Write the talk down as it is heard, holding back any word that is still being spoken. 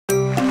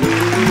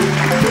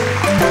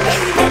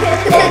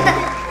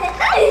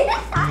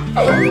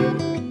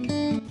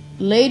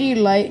Lady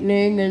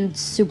Lightning and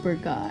Super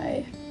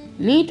Guy.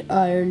 Meet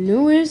our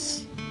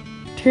newest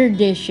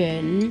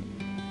tradition,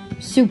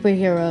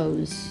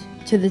 superheroes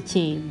to the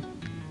team.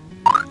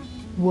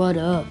 What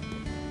up?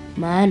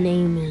 My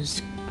name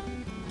is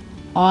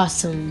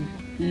Awesome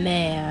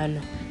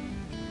Man.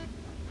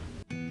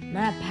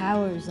 My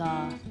powers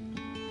are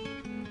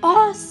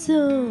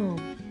awesome,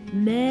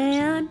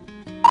 man.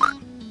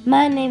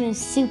 My name is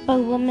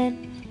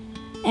Superwoman,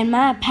 and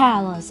my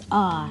powers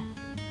are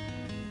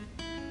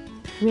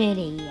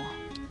pretty.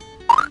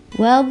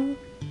 Well,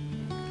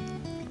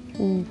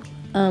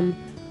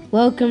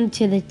 welcome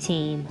to the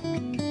team.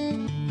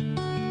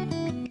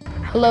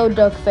 Hello,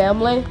 Duck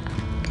family.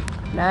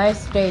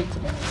 Nice day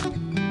today.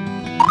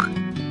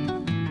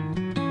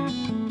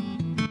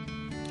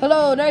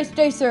 Hello, nice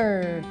day,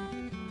 sir.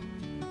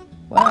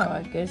 Wow,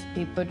 I guess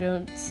people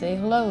don't say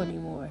hello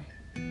anymore.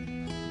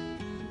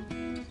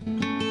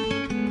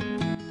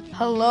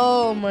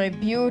 Hello, my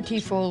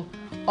beautiful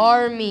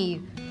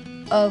army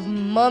of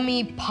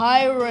mummy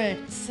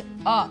pirates.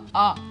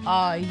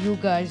 You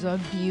guys are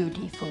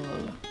beautiful.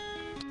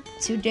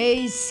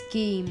 Today's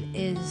scheme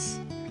is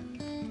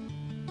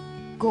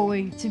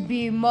going to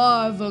be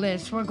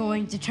marvelous. We're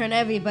going to turn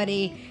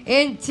everybody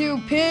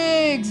into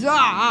pigs.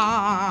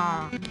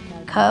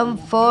 Come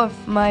forth,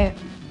 my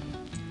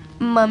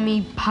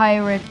mummy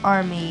pirate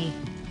army,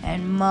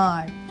 and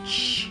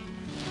march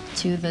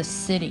to the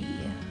city.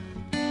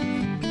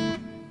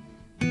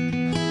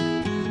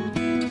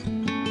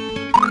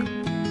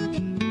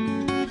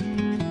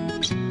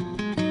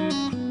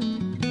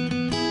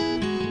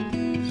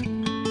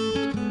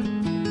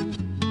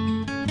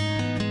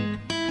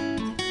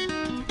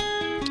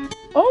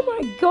 Oh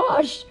my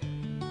gosh!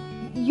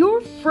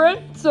 Your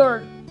friends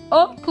are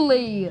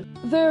ugly!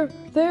 They're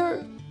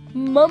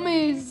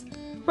mummies!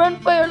 Run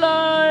for your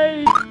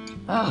life!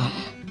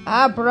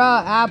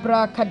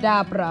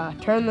 Abracadabra!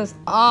 Turn this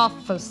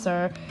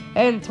officer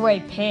into a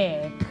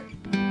pig!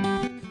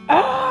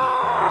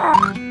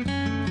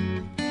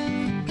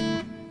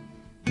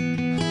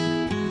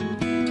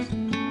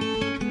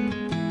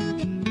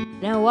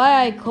 Now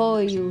why I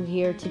call you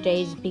here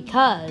today is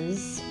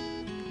because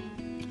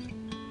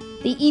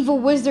the evil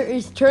wizard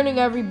is turning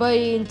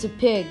everybody into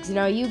pigs.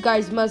 Now you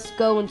guys must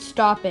go and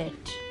stop it.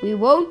 We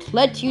won't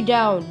let you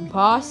down,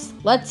 boss.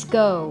 Let's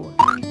go.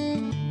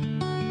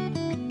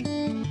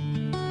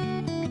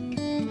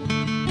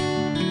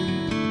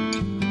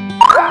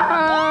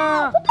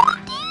 Ah!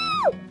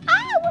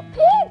 We're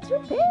pigs!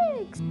 We're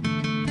pigs!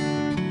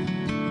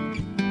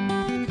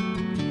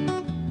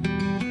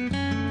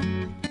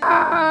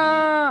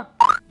 Ah!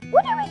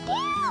 What do we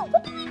do?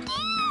 What do we do?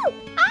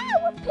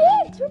 We're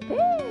pigs! We're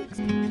pigs!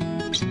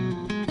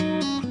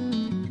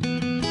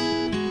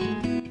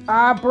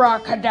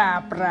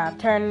 Abracadabra,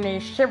 turn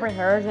these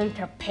superheroes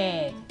into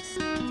pigs.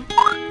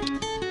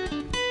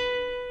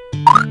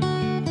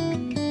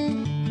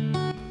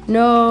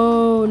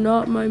 No,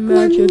 not my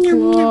magic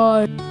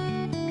wand.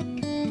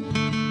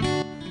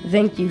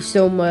 Thank you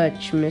so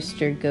much,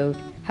 Mr. Goat.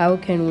 How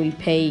can we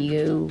pay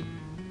you?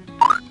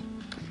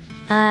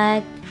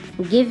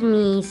 Give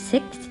me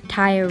 6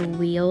 tire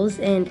wheels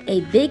and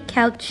a big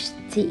couch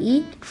to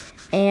eat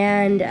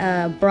and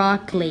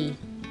broccoli.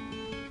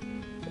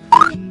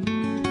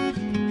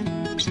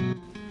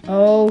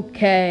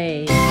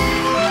 Okay.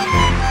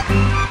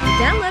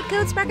 Download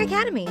Code Spark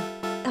Academy.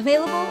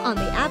 Available on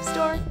the App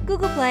Store,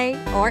 Google Play,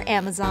 or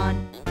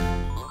Amazon.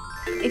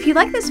 If you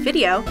like this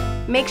video,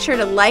 make sure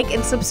to like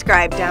and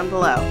subscribe down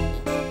below.